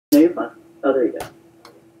No, you're fine. Oh, there you go.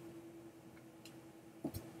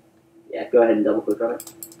 Yeah, go ahead and double click on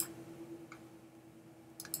it.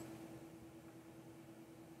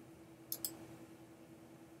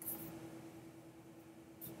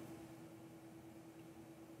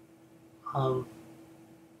 Um,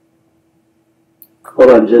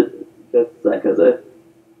 Hold on, just a sec, Jose.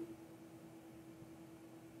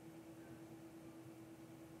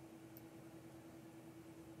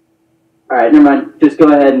 Alright, never mind. Just go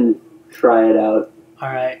ahead and try it out.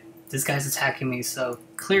 Alright, this guy's attacking me, so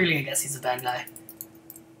clearly I guess he's a bad guy.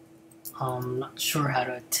 Not sure how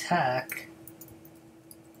to attack.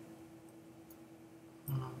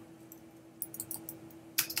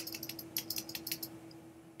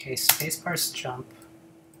 Okay, spacebar's jump.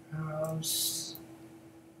 Arrows.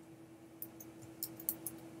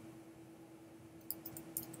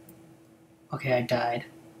 Okay, I died.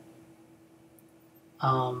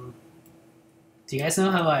 Do you guys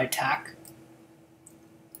know how I attack?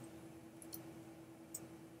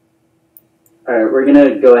 Alright, we're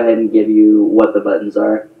gonna go ahead and give you what the buttons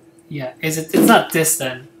are. Yeah, it's not this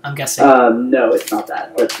then, I'm guessing. No, it's not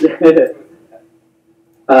that.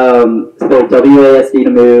 So WASD to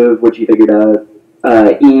move, which you figured out.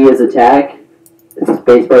 E is attack.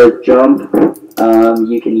 Spacebar is jump.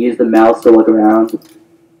 You can use the mouse to look around.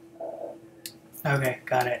 Okay,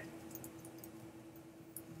 got it.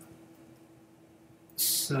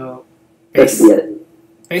 So,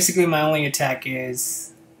 basically my only attack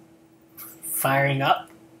is firing up.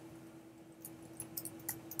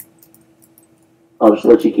 I'll just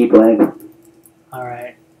let you keep playing.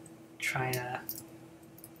 Alright, trying to...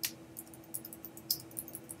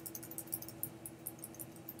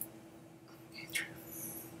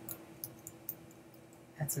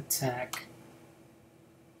 That's attack.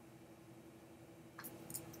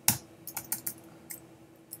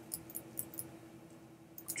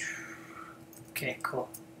 Okay, cool.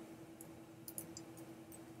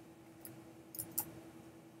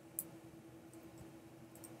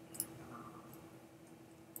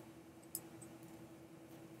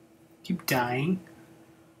 Keep dying.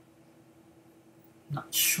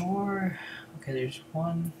 Not sure. Okay, there's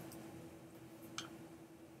one.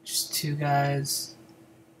 Just two guys.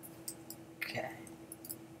 Okay.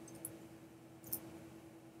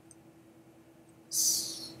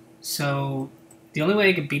 So the only way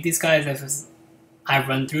I could beat these guys is if I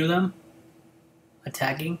run through them,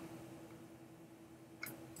 attacking.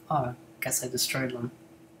 Oh, I guess I destroyed them.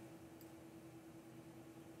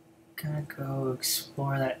 Gonna go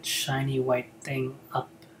explore that shiny white thing up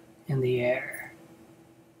in the air.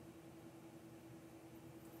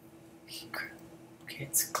 Okay,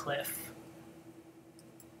 it's a cliff.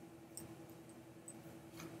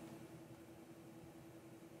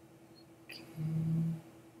 Okay.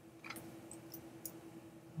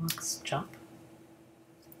 Let's jump.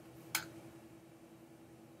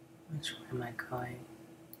 Which way am I going?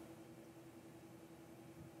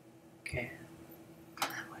 Okay.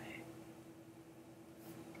 That way.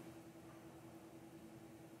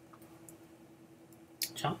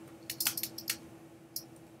 Jump.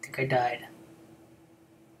 I think I died.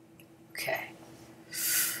 Okay.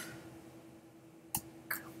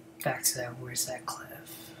 Back to that. Where's that cliff?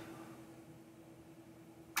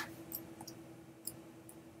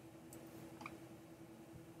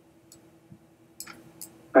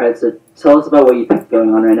 Alright, so tell us about what you think's going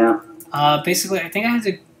on right now. Basically, I think I have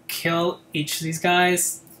to kill each of these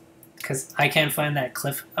guys because I can't find that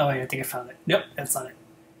cliff. Oh wait, I think I found it. Nope, that's not it.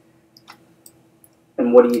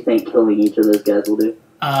 And what do you think killing each of those guys will do?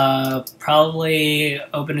 Probably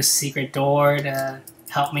open a secret door to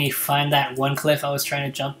help me find that one cliff I was trying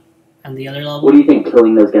to jump on the other level. What do you think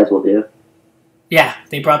killing those guys will do? Yeah,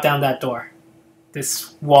 they brought down that door.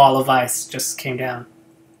 This wall of ice just came down.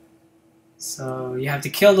 So you have to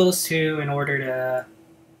kill those two in order to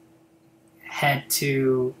head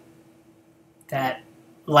to that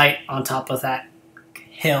light on top of that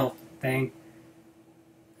hill thing.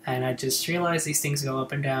 And I just realized these things go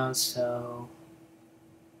up and down, so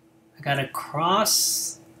I gotta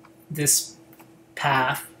cross this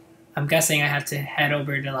path. I'm guessing I have to head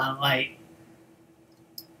over to that light.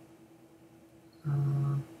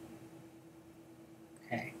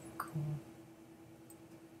 Okay, cool.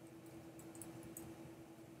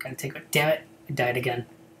 Gotta take a... Damn it! I died again.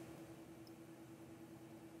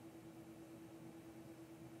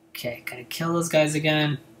 Okay, gotta kill those guys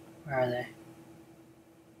again. Where are they?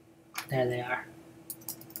 There they are.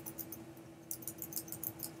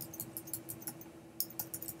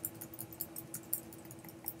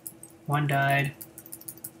 One died.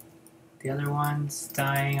 The other one's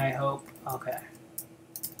dying, I hope. Okay.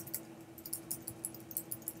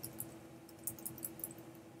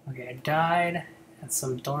 Okay, I died, and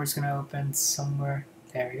some door's gonna open somewhere.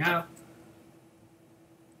 There we go.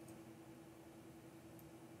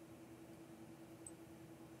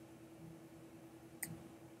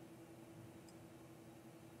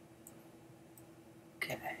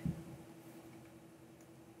 Okay.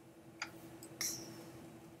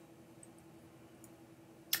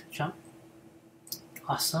 Jump.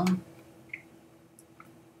 Awesome.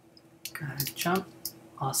 Gotta jump.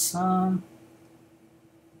 Awesome.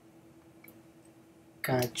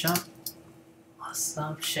 Gotta jump.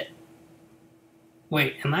 Awesome. Shit.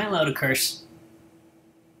 Wait, am I allowed to curse?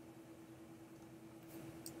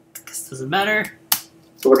 This doesn't matter.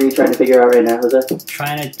 So what are you trying to figure out right now, Jose?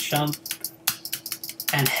 Trying to jump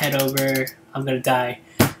and head over. I'm gonna die.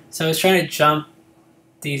 So I was trying to jump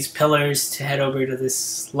these pillars to head over to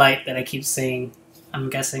this light that I keep seeing. I'm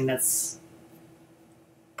guessing that's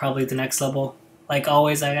probably the next level. Like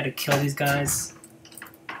always, I gotta kill these guys.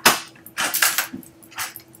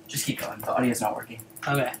 Just keep going. The audio's not working.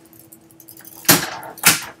 Okay.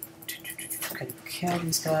 Gotta kill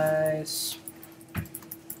these guys.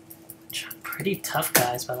 Pretty tough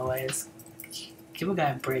guys, by the way. Give a guy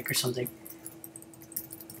a break or something.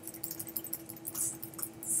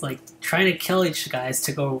 It's like trying to kill each guys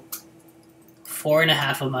to go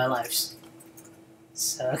 4.5 of my lives.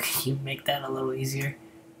 So can you make that a little easier?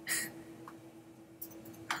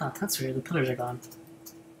 Oh, that's weird. The pillars are gone.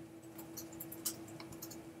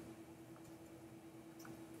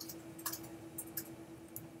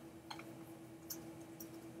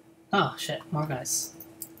 Oh shit, more guys.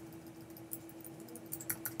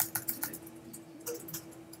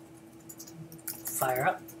 Fire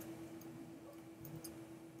up.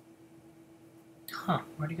 Huh,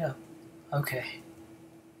 where'd he go? Okay.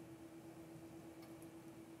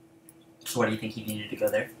 So what do you think he needed to go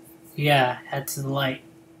there? Yeah, head to the light.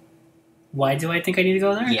 Why do I think I need to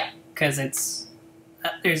go there? Yeah. Because it's...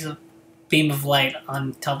 there's a beam of light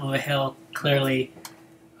on top of a hill, clearly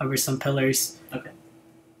over some pillars. Okay.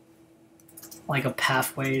 Like a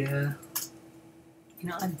pathway to... You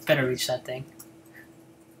know, I'd better reach that thing.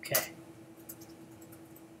 Okay.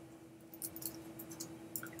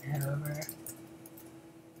 Head over.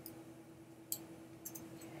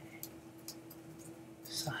 Okay.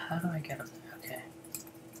 So how do I get up there? Okay.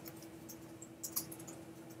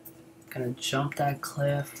 Gonna jump that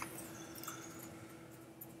cliff.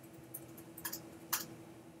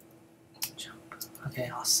 Jump. Okay,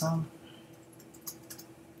 awesome.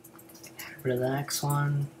 Head over to the next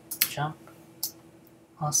one. Jump.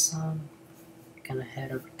 Awesome. Gonna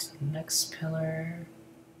head over to the next pillar.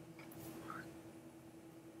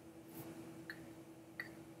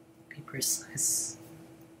 Be precise.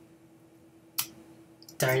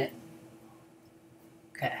 Darn it.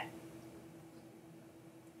 Okay.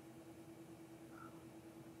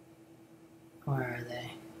 Where are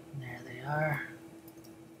they? There they are.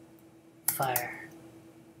 Fire.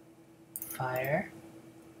 Fire.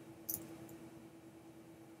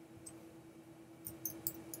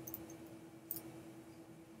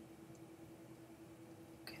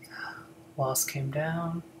 Okay, the walls came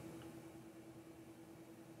down.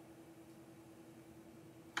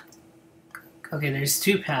 Okay, there's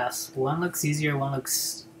two paths. One looks easier, one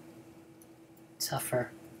looks tougher.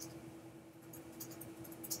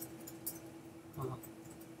 Oh.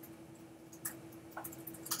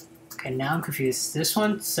 Okay, now I'm confused. This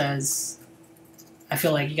one says, I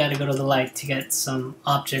feel like you gotta go to the light to get some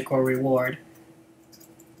object or reward.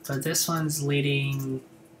 But this one's leading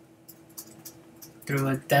through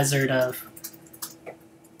a desert of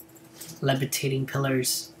levitating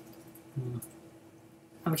pillars.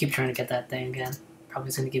 I'm gonna keep trying to get that thing again. Probably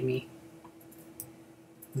it's gonna give me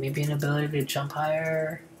maybe an ability to jump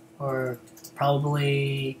higher, or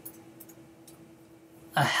probably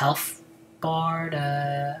a health bar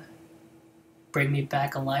to bring me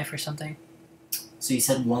back alive or something. So you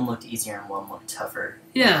said one looked easier and one looked tougher.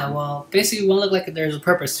 Yeah, well, basically one looked like there's a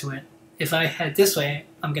purpose to it. If I head this way,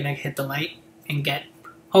 I'm gonna hit the light and get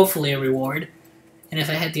hopefully a reward. And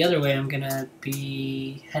if I head the other way, I'm gonna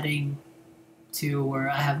be heading to where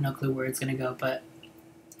I have no clue where it's gonna go, but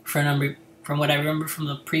from what I remember from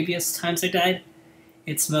the previous times I died,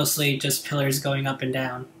 it's mostly just pillars going up and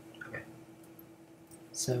down. Okay.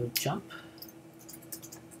 So jump.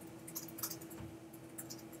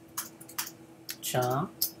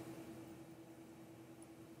 Jump.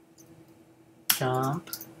 Jump.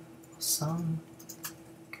 Awesome.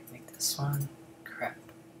 Can make this one. Crap.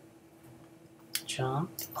 Jump.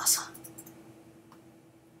 Awesome.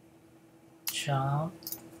 Jump.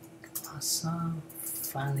 Awesome.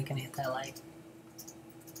 Finally gonna hit that light.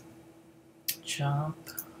 Jump.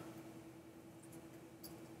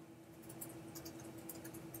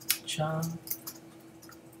 Jump.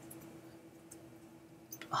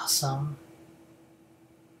 Awesome.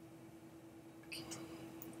 Okay.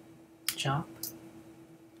 Jump.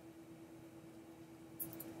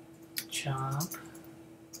 Jump.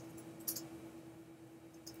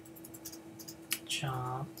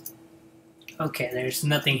 Jump. Okay, there's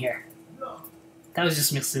nothing here. That was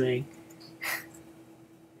just misleading.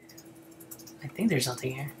 I think there's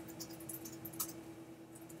nothing here.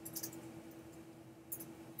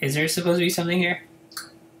 Is there supposed to be something here?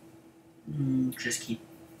 Just keep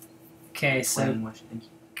Okay, so playing what you think.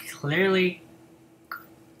 clearly...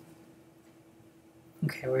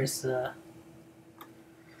 Okay, where's the...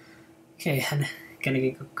 Okay, I'm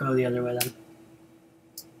gonna go the other way then.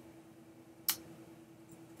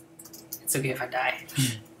 It's okay if I die.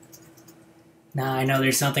 Now I know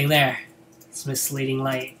there's nothing there. It's misleading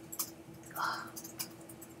light.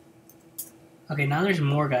 Okay, now there's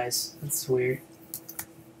more guys. That's weird.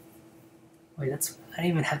 Wait, that's... I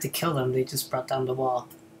didn't even have to kill them. They just brought down the wall.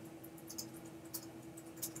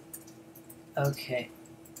 Okay.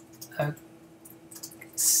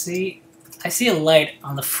 See... I see a light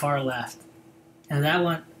on the far left. And that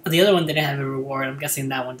one... The other one didn't have a reward. I'm guessing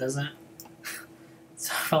that one doesn't.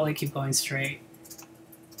 So I'll probably keep going straight.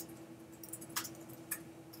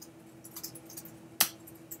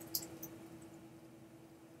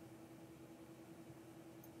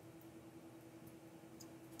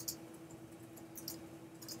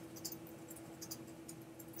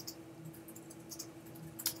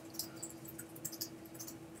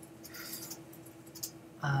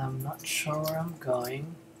 I'm not sure where I'm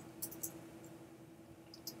going.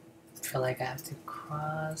 I feel like I have to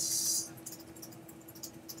cross.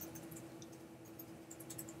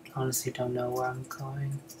 Honestly don't know where I'm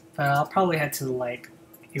going. But I'll probably head to the light,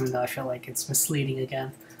 even though I feel like it's misleading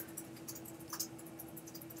again.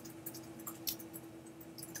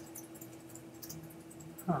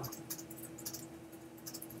 Huh.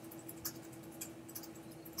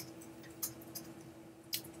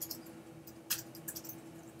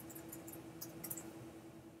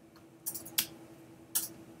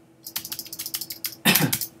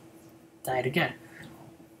 Died again.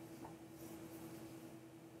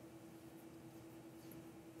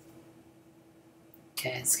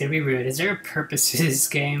 Okay, it's gonna be rude. Is there a purpose to this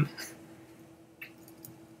game?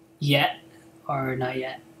 Yet? Or not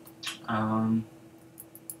yet? I'll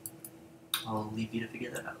leave you to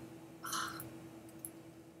figure that out.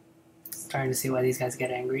 Starting to see why these guys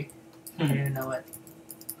get angry. I don't even know what.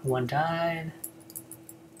 One died.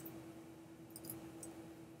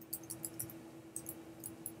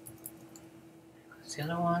 What's the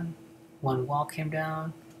other one? One wall came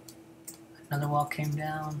down. Another wall came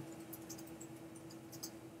down.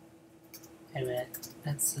 Wait a minute.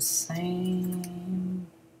 That's the same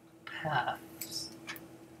paths.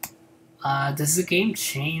 Does the game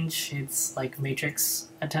change its like matrix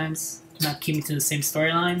at times? Not keeping to the same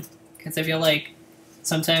storyline? Because I feel like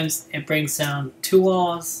sometimes it brings down two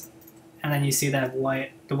walls, and then you see that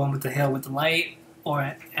white, the one with the hill with the light,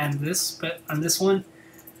 and this, but on this one,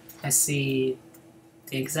 I see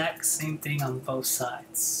the exact same thing on both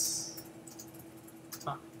sides.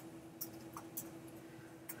 Huh.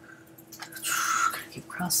 Gotta keep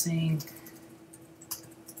crossing.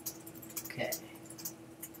 Okay.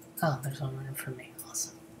 Oh, there's one running for me.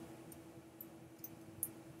 Awesome.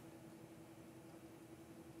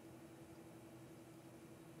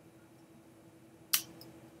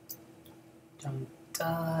 Don't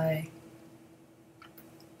die.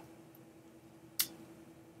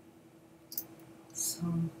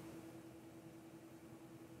 Awesome.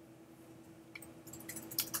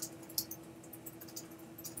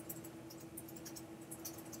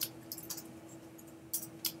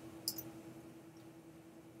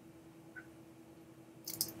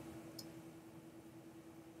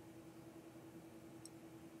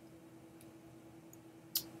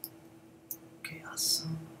 Okay,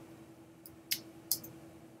 awesome.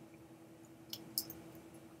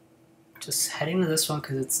 Just heading to this one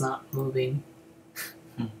because it's not moving.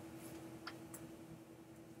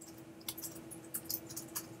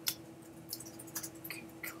 Okay,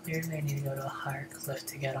 clearly I need to go to a higher cliff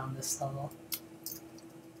to get on this level.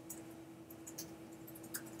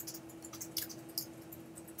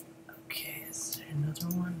 Okay, is there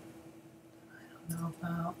another one I don't know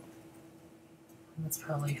about? That's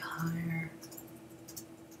probably higher.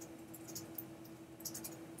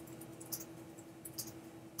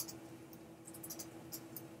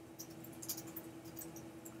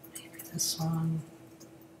 This one.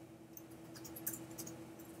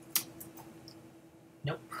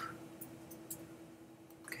 Nope.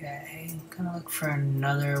 Okay, I'm gonna look for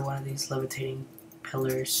another one of these levitating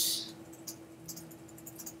pillars.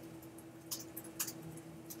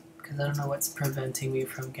 Because I don't know what's preventing me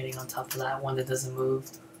from getting on top of that one that doesn't move.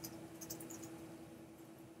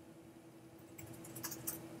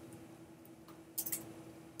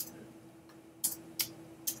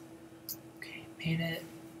 Okay, made it.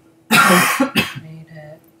 Made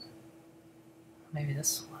it. Maybe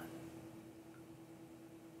this one.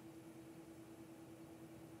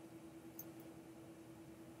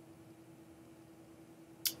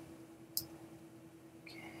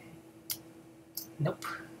 Nope.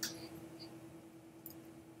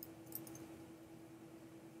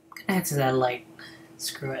 I'm gonna head to that light.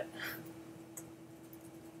 Screw it.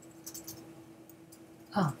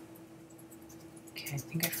 Oh. Okay, I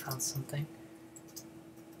think I found something.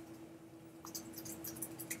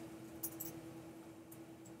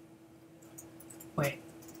 Wait.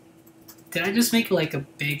 Did I just make like a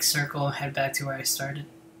big circle and head back to where I started?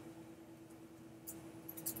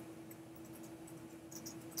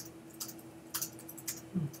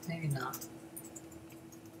 Maybe not.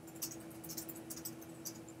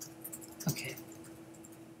 Okay.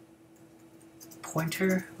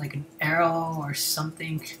 Pointer, like an arrow or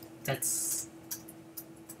something that's...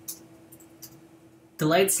 The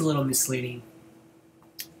light's a little misleading.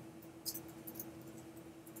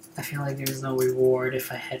 I feel like there's no reward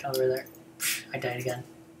if I head over there. I died again.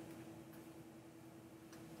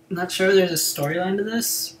 I'm not sure there's a storyline to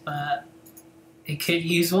this, but it could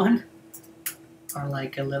use one. Or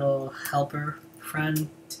like a little helper friend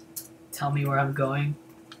tell me where I'm going.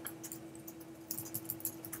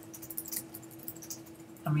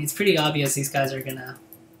 I mean, it's pretty obvious these guys are gonna...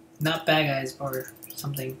 Not bad guys or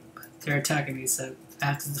something, but they're attacking me, so I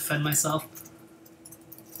have to defend myself.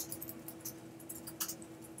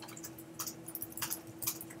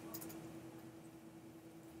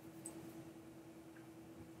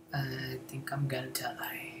 I think I'm gonna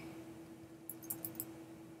die.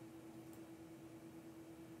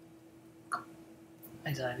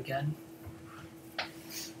 I died again.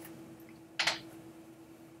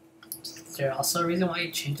 Is there also a reason why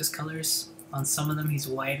he changes colors? On some of them he's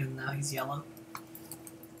white and now he's yellow.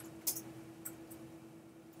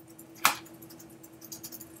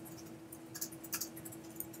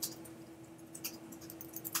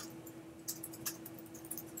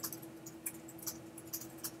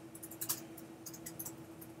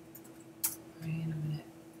 Wait a minute.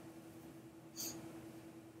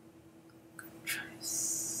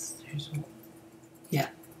 There's one. Yeah.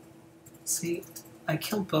 See, I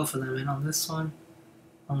killed both of them, and on this one,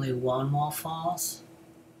 only one wall falls.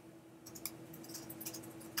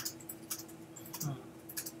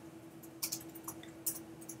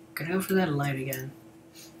 Gonna go for that light again.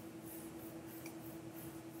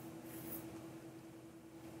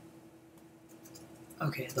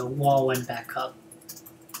 Okay, the wall went back up.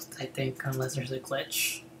 I think, unless there's a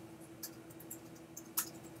glitch.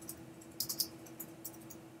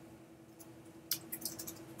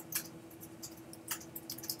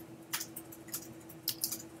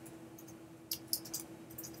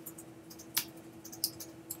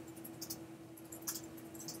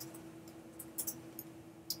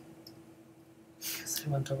 Guess I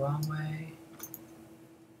went the wrong way.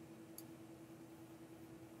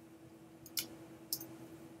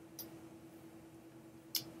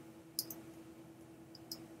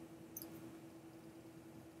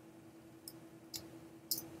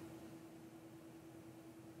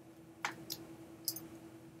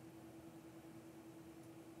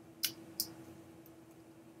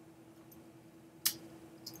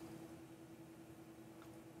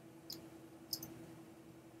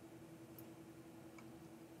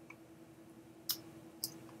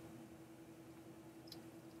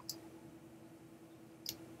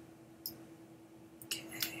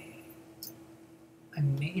 I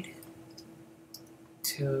made it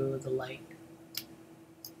to the light.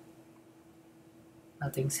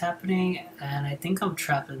 Nothing's happening, and I think I'm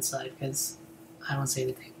trapped inside because I don't see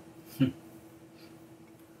anything.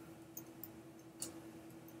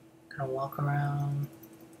 Gonna walk around.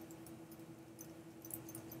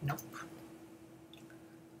 Nope.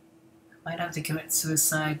 I might have to commit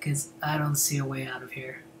suicide because I don't see a way out of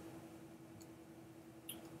here.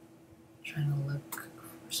 Trying to look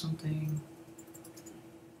for something.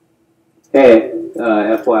 Hey,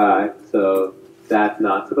 FYI, so that's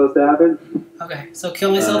not supposed to happen. Okay, so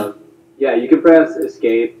kill myself? Yeah, you can press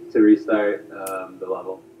escape to restart the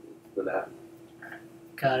level for that.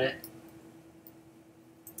 Got it.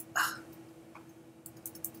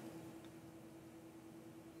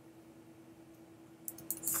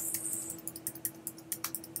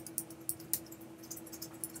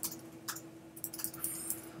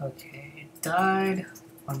 Okay, it died.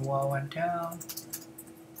 One wall went down.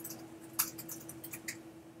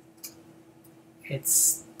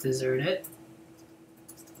 It's deserted.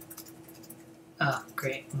 Oh,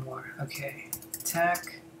 great, more. Okay.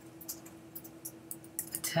 Attack.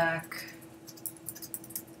 Attack.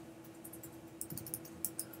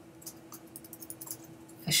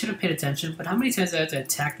 I should have paid attention, but how many times do I have to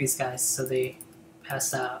attack these guys so they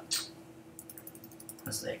pass out?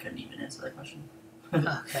 Honestly, I couldn't even answer that question.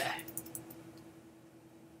 Okay.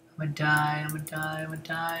 I'm gonna die, I'm gonna die, I'm gonna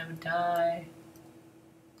die, I'm gonna die.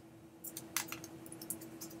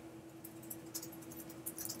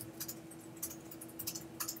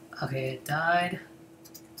 Okay, it died.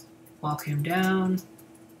 Wall came down.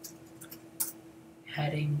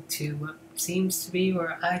 Heading to what seems to be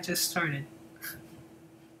where I just started.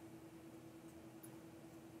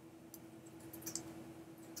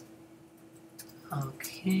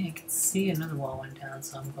 Okay, I can see another wall went down,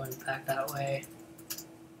 so I'm going back that way.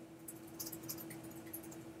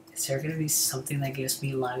 Is there gonna be something that gives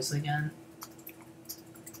me lives again?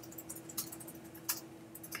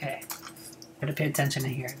 Okay. Gotta pay attention to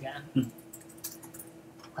here again.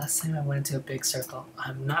 Last time I went into a big circle.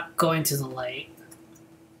 I'm not going to the light.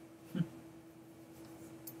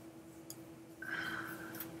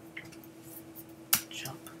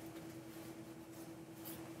 Jump.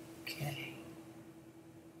 Okay.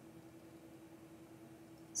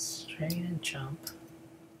 Straight and jump.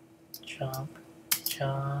 Jump.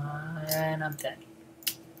 Jump. And I'm dead.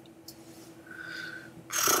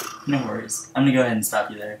 No worries. I'm gonna go ahead and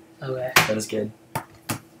stop you there. Okay. That was good. I'm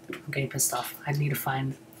getting pissed off. I need to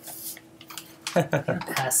find... I gotta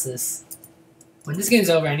pass this. When this game's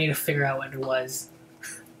over, I need to figure out what it was.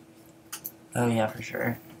 Oh yeah, for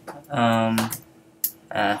sure. Hold on.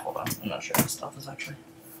 I'm not sure how to stop this actually.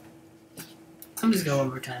 I'm just going one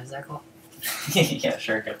more time. Is that cool? Yeah,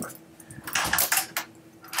 sure, go for it.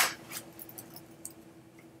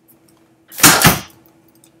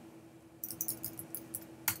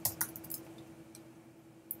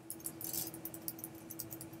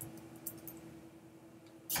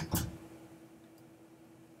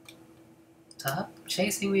 Stop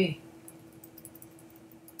chasing me.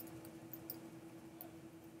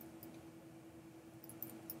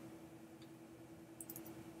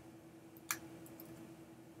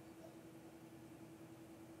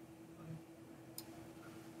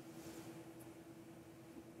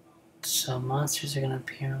 So monsters are gonna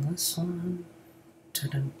appear on this one. Dun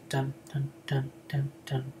dun dun dun dun dun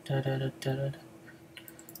dun dun dun dun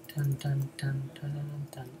dun dun dun dun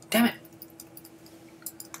dun. Damn it!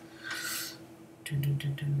 Dun dun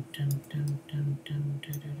dun dun dun dun dun dun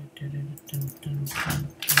dun dun dun dun.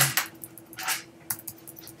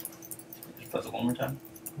 Just pause it one more time.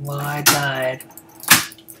 Well, I died.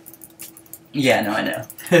 Yeah, no, I know.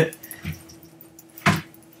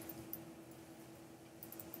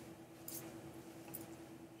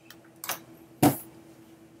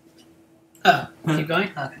 Oh, keep going?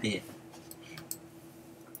 Okay. Yeah.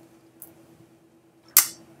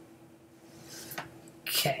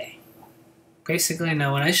 Okay. Basically,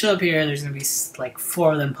 no, when I show up here, there's gonna be like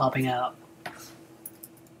 4 of them popping out.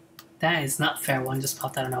 That is not fair. One just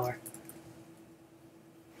popped out of nowhere.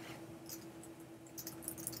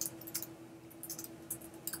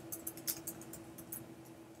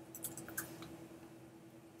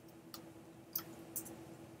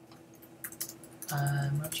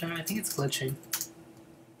 I'm not sure. I think it's glitching.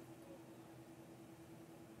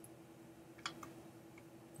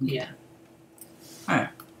 Yeah. Alright.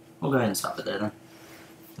 We'll go ahead and stop it there then.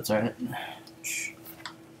 That's alright.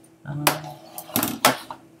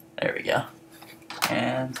 There we go.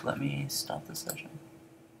 And let me stop the session.